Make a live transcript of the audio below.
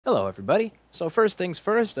Hello, everybody. So first things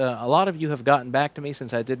first, a lot of you have gotten back to me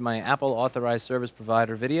since I did my Apple Authorized Service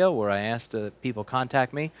Provider video where I asked people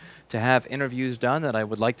contact me to have interviews done that I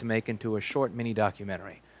would like to make into a short mini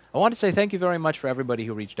documentary. I want to say thank you very much for everybody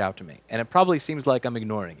who reached out to me, and it probably seems like I'm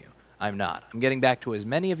ignoring you. I'm not. I'm getting back to as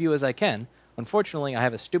many of you as I can. Unfortunately, I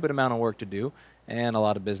have a stupid amount of work to do and a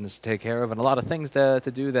lot of business to take care of and a lot of things to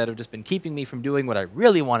do that have just been keeping me from doing what I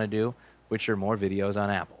really want to do, which are more videos on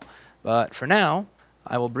Apple. But for now,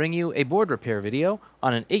 I will bring you a board repair video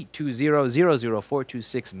on an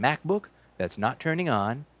 820-00426 MacBook that's not turning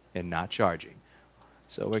on and not charging.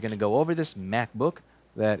 So we're going to go over this MacBook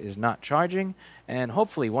that is not charging, and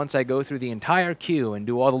hopefully once I go through the entire queue and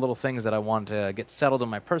do all the little things that I want to get settled in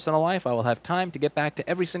my personal life, I will have time to get back to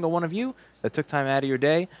every single one of you that took time out of your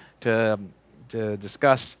day to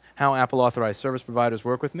discuss how Apple Authorized Service Providers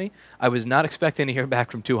work with me. I was not expecting to hear back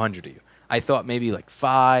from 200 of you. I thought maybe like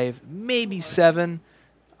 5, maybe 7.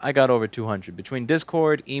 I got over 200. Between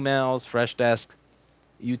Discord, emails, Freshdesk,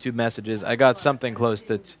 YouTube messages, I got something close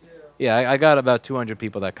to... I got about 200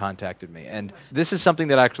 people that contacted me. And this is something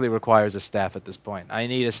that actually requires a staff at this point. I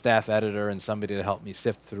need a staff editor and somebody to help me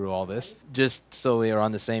sift through all this. Just so we are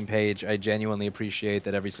on the same page, I genuinely appreciate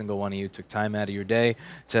that every single one of you took time out of your day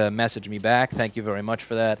to message me back. Thank you very much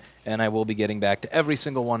for that. And I will be getting back to every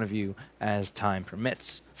single one of you as time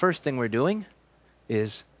permits. First thing we're doing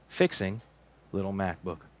is fixing little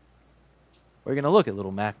MacBook. We're going to look at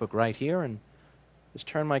little MacBook right here and just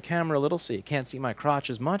turn my camera a little so you can't see my crotch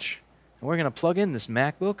as much. And we're going to plug in this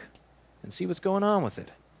MacBook and see what's going on with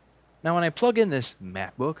it. Now when I plug in this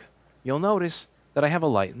MacBook, you'll notice that I have a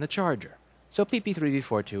light in the charger. So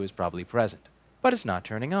PP3V42 is probably present, but it's not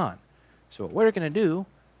turning on. So what we're going to do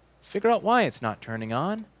is figure out why it's not turning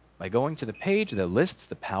on by going to the page that lists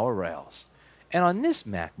the power rails. And on this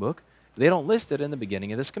MacBook, they don't list it in the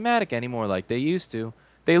beginning of the schematic anymore like they used to.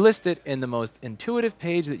 They list it in the most intuitive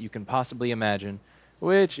page that you can possibly imagine,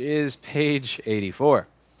 which is page 84.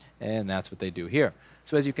 And that's what they do here.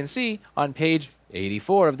 So as you can see, on page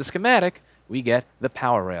 84 of the schematic, we get the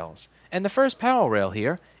power rails. And the first power rail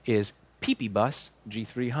here is PP bus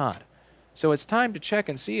G3 hot. So it's time to check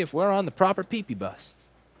and see if we're on the proper PP bus.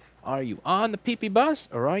 Are you on the PP bus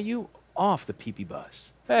or are you off the PP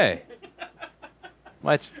bus? Hey,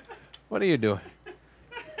 what are you doing?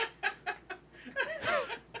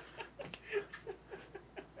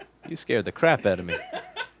 You scared the crap out of me.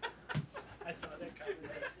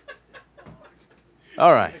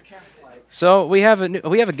 All right. So we have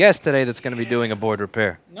a guest today that's going to be doing a board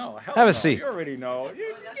repair. No, hell have no. a seat. You already know.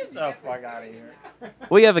 You get the fuck out of here.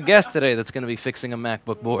 We have a guest today that's going to be fixing a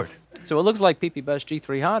MacBook board. So it looks like PP Bus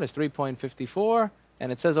G3 Hot is 3.54,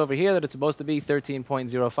 and it says over here that it's supposed to be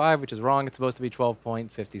 13.05, which is wrong. It's supposed to be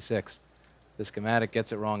 12.56. The schematic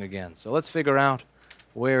gets it wrong again. So let's figure out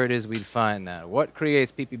where it is we'd find that. What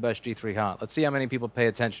creates PP Bus G3 Hot? Let's see how many people pay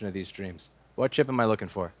attention to these streams. What chip am I looking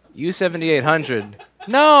for? U7800.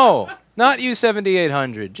 No, not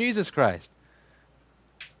U7800. Jesus Christ.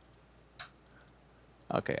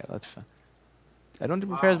 Okay, that's fine. I don't do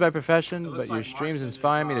repairs by profession, but your streams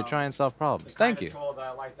inspire me to try and solve problems. Thank you. The troll that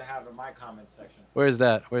I like to have in my comment section. Where's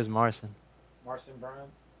that? Where's Marcin? Marcin Burnham.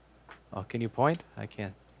 Oh, can you point? I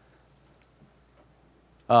can't.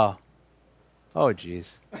 Oh. Oh,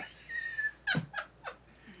 jeez.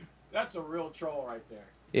 That's a real troll right there.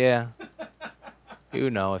 Yeah. You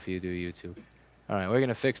know if you do YouTube. All right, we're going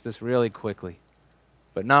to fix this really quickly.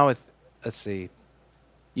 But now with, let's see,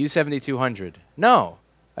 U7200. No.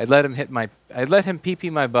 I'd let him PP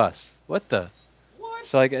my bus. What the? What?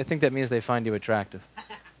 So I think that means they find you attractive.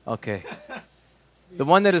 Okay. The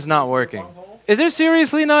one that is not working. Is there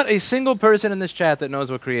seriously not a single person in this chat that knows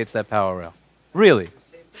what creates that power rail? Really?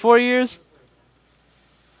 4 years?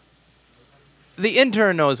 The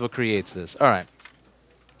intern knows what creates this. All right.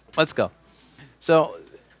 Let's go. So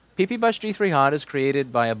PP Bus G3 Hot is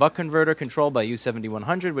created by a buck converter controlled by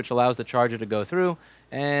U7100, which allows the charger to go through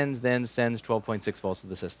and then sends 12.6 volts to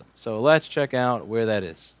the system. So let's check out where that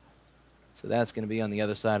is. So that's going to be on the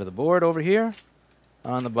other side of the board over here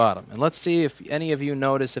on the bottom. And let's see if any of you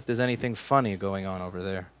notice if there's anything funny going on over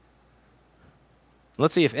there.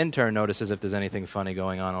 Let's see if intern notices if there's anything funny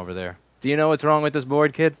going on over there. Do you know what's wrong with this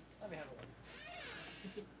board, kid?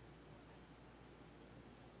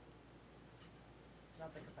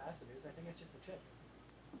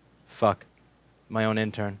 Fuck. My own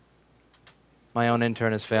intern. My own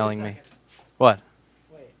intern is failing me. What?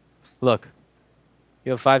 Wait. Look.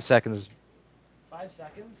 You have 5 seconds. 5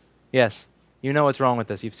 seconds? Yes. You know what's wrong with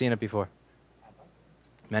this. You've seen it before.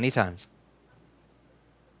 Many times.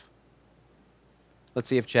 Let's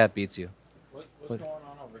see if chat beats you. What's going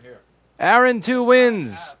on over here? Aaron 2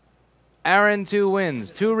 wins. Aaron 2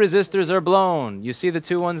 wins. 2 resistors are blown. You see the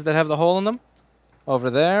 2 ones that have the hole in them?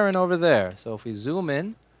 Over there and over there. So if we zoom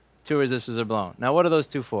in, 2 resistors are blown. Now what are those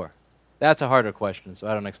 2 for? That's a harder question, so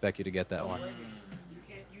I don't expect you to get that one. You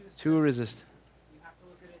can't use 2 this. resist. You have to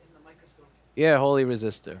look at it in the microscope. Yeah, holy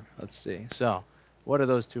resistor. Let's see. So what are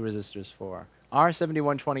those 2 resistors for?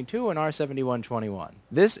 R7122 and R7121.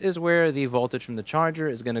 This is where the voltage from the charger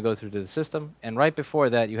is going to go through to the system, and right before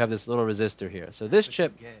that you have this little resistor here. So this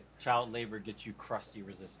chip, Child labor gets you crusty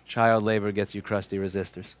resistors. child labor gets you crusty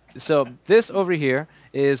resistors. So this over here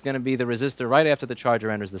is going to be the resistor right after the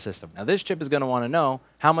charger enters the system. Now this chip is going to want to know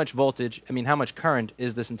how much voltage, how much current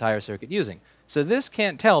is this entire circuit using. So this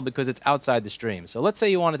can't tell because it's outside the stream. So let's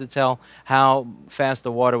say you wanted to tell how fast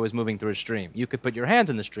the water was moving through a stream. You could put your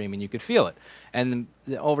hands in the stream and you could feel it. And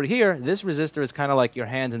over here, this resistor is kind of like your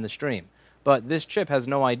hands in the stream. But this chip has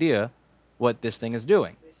no idea what this thing is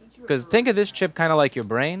doing. Because think of this chip kind of like your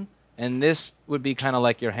brain, and this would be kind of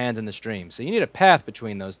like your hands in the stream. So you need a path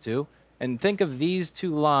between those two. And think of these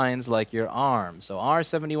 2 lines like your arms. So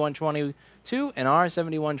R7122 and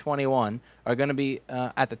R7121 are going to be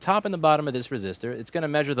at the top and the bottom of this resistor. It's going to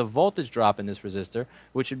measure the voltage drop in this resistor,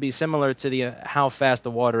 which would be similar to the how fast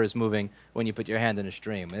the water is moving when you put your hand in a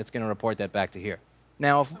stream. It's going to report that back to here.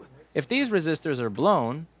 Now, if these resistors are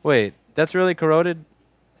blown... Wait, that's really corroded?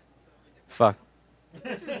 Fuck.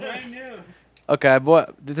 This is brand new. Okay, I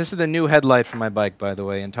bought... This is the new headlight for my bike, by the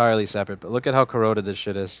way, entirely separate. But look at how corroded this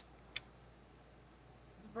shit is.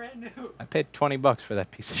 It's brand new. I paid 20 bucks for that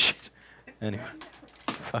piece of shit. Anyway,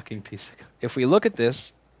 fucking piece of... If we look at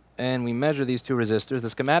this and we measure these 2 resistors, the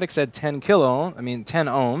schematic said 10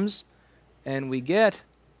 ohms, and we get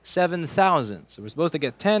 7,000. So we're supposed to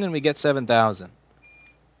get 10 and we get 7,000.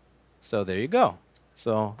 So there you go.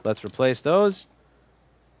 So let's replace those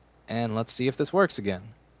and let's see if this works again.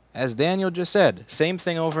 As Daniel just said, same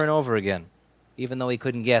thing over and over again, even though he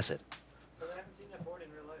couldn't guess it. But I haven't seen that board in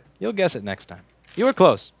real life. You'll guess it next time. You were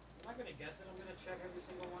close. I'm not going to guess it. I'm going to check every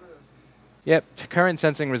single one of those. Yep, current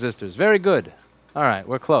sensing resistors. Very good. All right,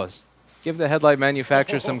 we're close. Give the headlight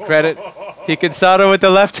manufacturer some credit. He can solder with the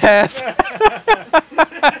left hand.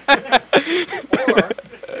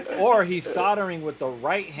 Or he's soldering with the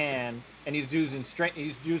right hand, and he's using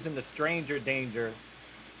the stranger danger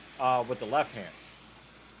with the left hand.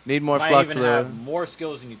 Need more Might flux even there. have more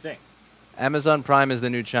skills than you think. Amazon Prime is the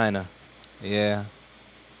new China. Yeah.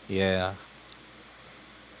 Yeah.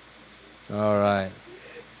 All right.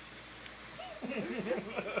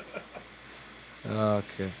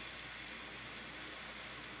 Okay.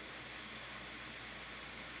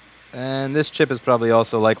 And this chip is probably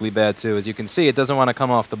also likely bad too. As you can see, it doesn't want to come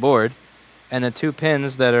off the board. And the 2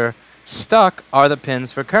 pins that are stuck are the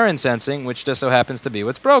pins for current sensing, which just so happens to be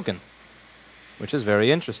what's broken. Which is very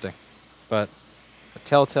interesting. But a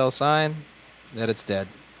telltale sign that it's dead.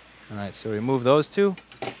 Alright, so remove those 2.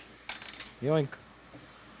 Yoink.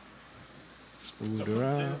 Smooth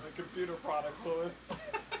around. The computer product, so it's...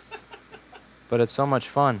 But it's so much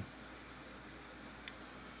fun.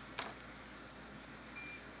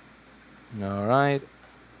 Alright.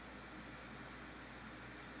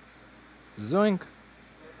 Zoink.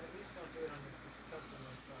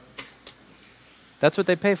 That's what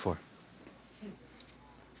they pay for.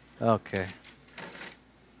 Okay.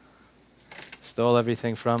 Stole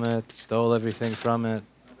everything from it. Stole everything from it.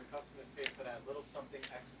 The customers paid for that little something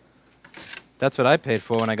extra. That's what I paid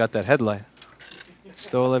for when I got that headlight.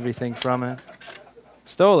 Stole everything from it.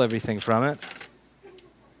 Stole everything from it.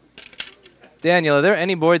 Daniel, are there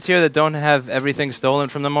any boards here that don't have everything stolen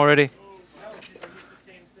from them already?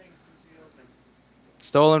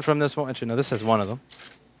 Stolen from this one? Actually, no, this has one of them.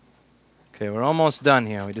 Okay, we're almost done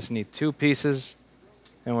here. We just need 2 pieces,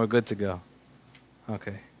 and we're good to go.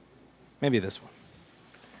 Okay. Maybe this one.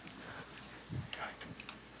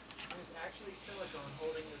 There's actually silicone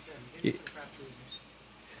holding this in. Give me some crap tweezers.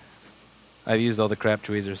 I've used all the crap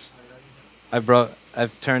tweezers.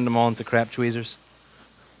 I've turned them all into crap tweezers.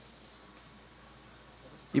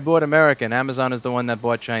 You bought American. Amazon is the one that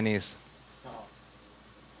bought Chinese.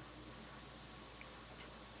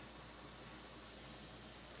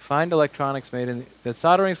 Find electronics made in... The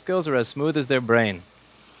soldering skills are as smooth as their brain.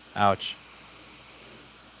 Ouch.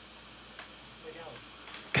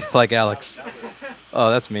 Like Alex. Oh,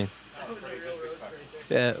 that's mean.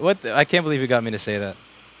 Yeah, what? I can't believe you got me to say that.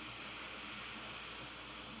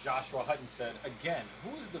 Joshua Hutton said, again,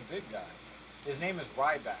 who is the big guy? His name is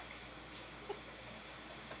Ryback.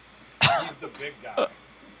 He's the big guy.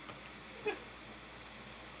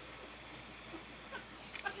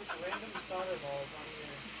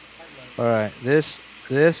 All right, this,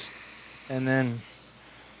 and then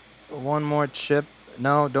One more chip.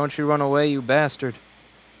 No, don't you run away, you bastard.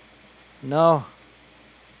 No.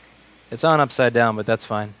 It's on upside down, but that's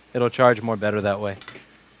fine. It'll charge more better that way.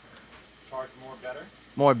 Charge more better?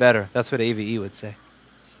 More better. That's what AVE would say.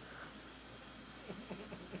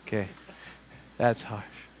 Okay. That's harsh.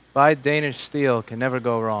 Buy Danish steel. Can never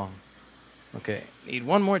go wrong. Okay. Need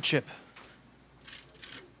one more chip.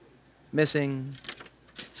 Missing.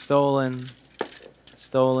 Stolen.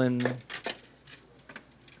 Stolen. What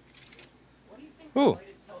do you think Ooh. the light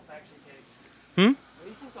itself actually takes? Hmm? What do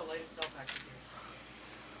you think the light itself actually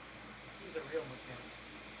takes? He's a real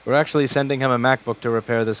mechanic. We're actually sending him a MacBook to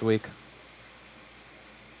repair this week. You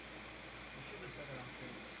should have said it on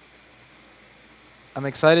camera. I'm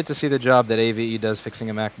excited to see the job that AVE does fixing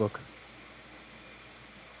a MacBook.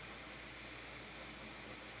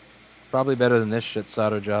 Probably better than this shit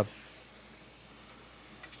solder job.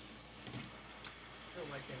 Still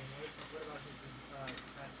like it. What about his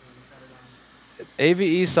capacitor? He set it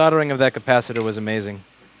on. AVE soldering of that capacitor was amazing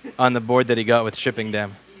on the board that he got with shipping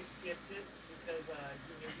dam. He skipped it because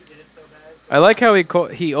he knew he did it so bad. So I like how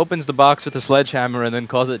he opens the box with a sledgehammer and then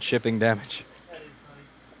calls it shipping damage. that is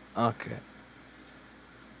funny. Okay.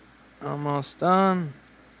 Almost done.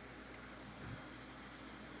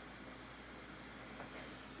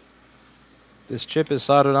 This chip is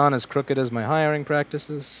soldered on as crooked as my hiring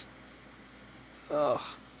practices. Ugh. More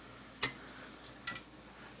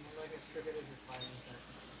like as crooked as his filing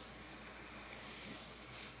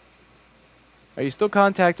set. Are you still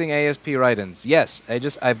contacting ASP write-ins? Yes,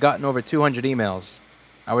 I've gotten over 200 emails.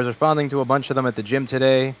 I was responding to a bunch of them at the gym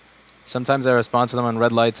today. Sometimes I respond to them on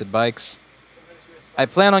red lights at bikes. I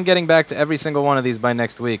plan on getting back to every single one of these by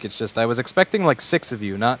next week. It's just I was expecting like 6 of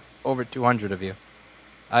you, not over 200 of you.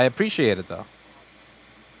 I appreciate it though.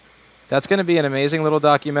 That's going to be an amazing little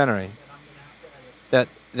documentary that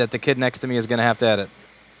the kid next to me is going to have to edit.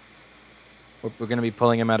 We're going to be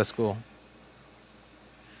pulling him out of school.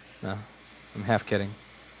 No, I'm half kidding.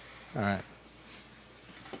 All right.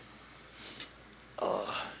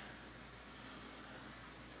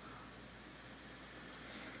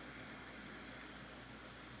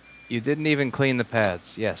 You didn't even clean the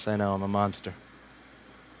pads. Yes, I know, I'm a monster.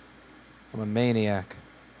 I'm a maniac.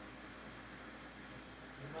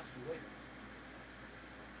 You must be waiting.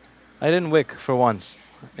 I didn't wick for once.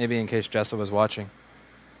 Maybe in case Jessa was watching.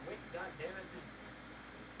 Wait,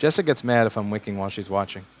 goddammit. Jessa gets mad if I'm wicking while she's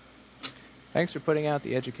watching. Thanks for putting out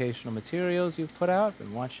the educational materials you've put out.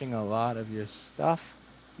 Been watching a lot of your stuff,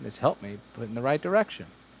 and it's helped me put in the right direction.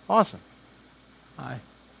 Awesome.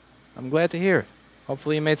 I'm glad to hear it.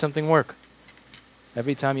 Hopefully you made something work.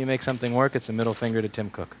 Every time you make something work, it's a middle finger to Tim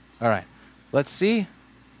Cook. All right, let's see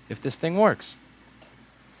if this thing works.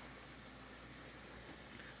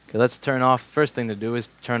 Okay, let's turn off. First thing to do is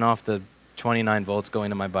turn off the 29 volts going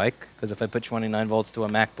to my bike, because if I put 29 volts to a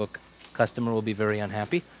MacBook, customer will be very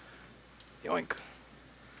unhappy. Yoink.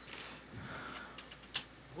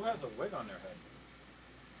 Who has a wig on their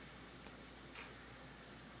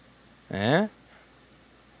Eh? head?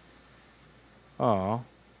 Oh.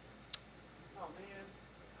 Oh man.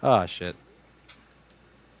 Oh, shit.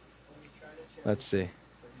 When you try to check Let's see. it,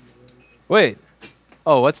 Wait.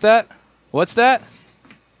 Oh, what's that? What's that?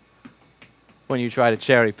 When you try to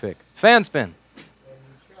cherry pick. Fan spin. when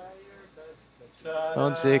you try your best, but you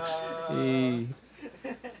On 6E.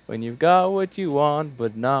 When you've got what you want,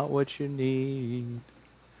 but not what you need.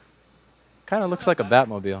 Kind of looks like a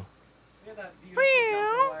Batmobile. hear that beautiful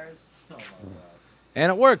jumper wires? Oh my god. And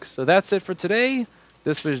it works. So that's it for today.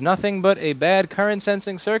 This was nothing but a bad current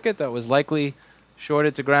sensing circuit that was likely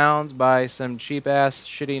shorted to ground by some cheap-ass,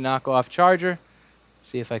 shitty knockoff charger.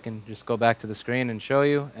 See if I can just go back to the screen and show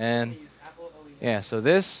you. And Use Apple OEM. yeah, so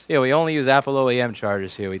this, yeah, we only use Apple OEM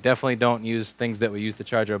chargers here. We definitely don't use things that we use to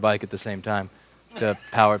charge our bike at the same time to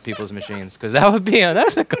power people's machines, because that would be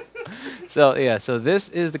unethical. So yeah, so this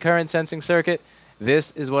is the current sensing circuit.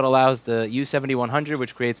 This is what allows the U7100,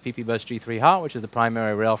 which creates PP Bus G3 hot, which is the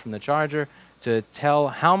primary rail from the charger, to tell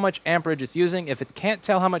how much amperage it's using. If it can't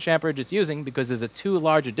tell how much amperage it's using because there's a too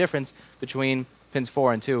large a difference between pins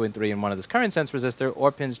 4 and 2 and 3 and 1 of this current sense resistor,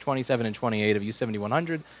 or pins 27 and 28 of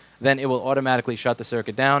U7100, then it will automatically shut the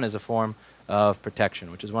circuit down as a form of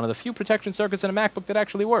protection, which is one of the few protection circuits in a MacBook that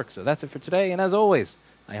actually works. So that's it for today, and as always,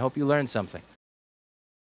 I hope you learned something.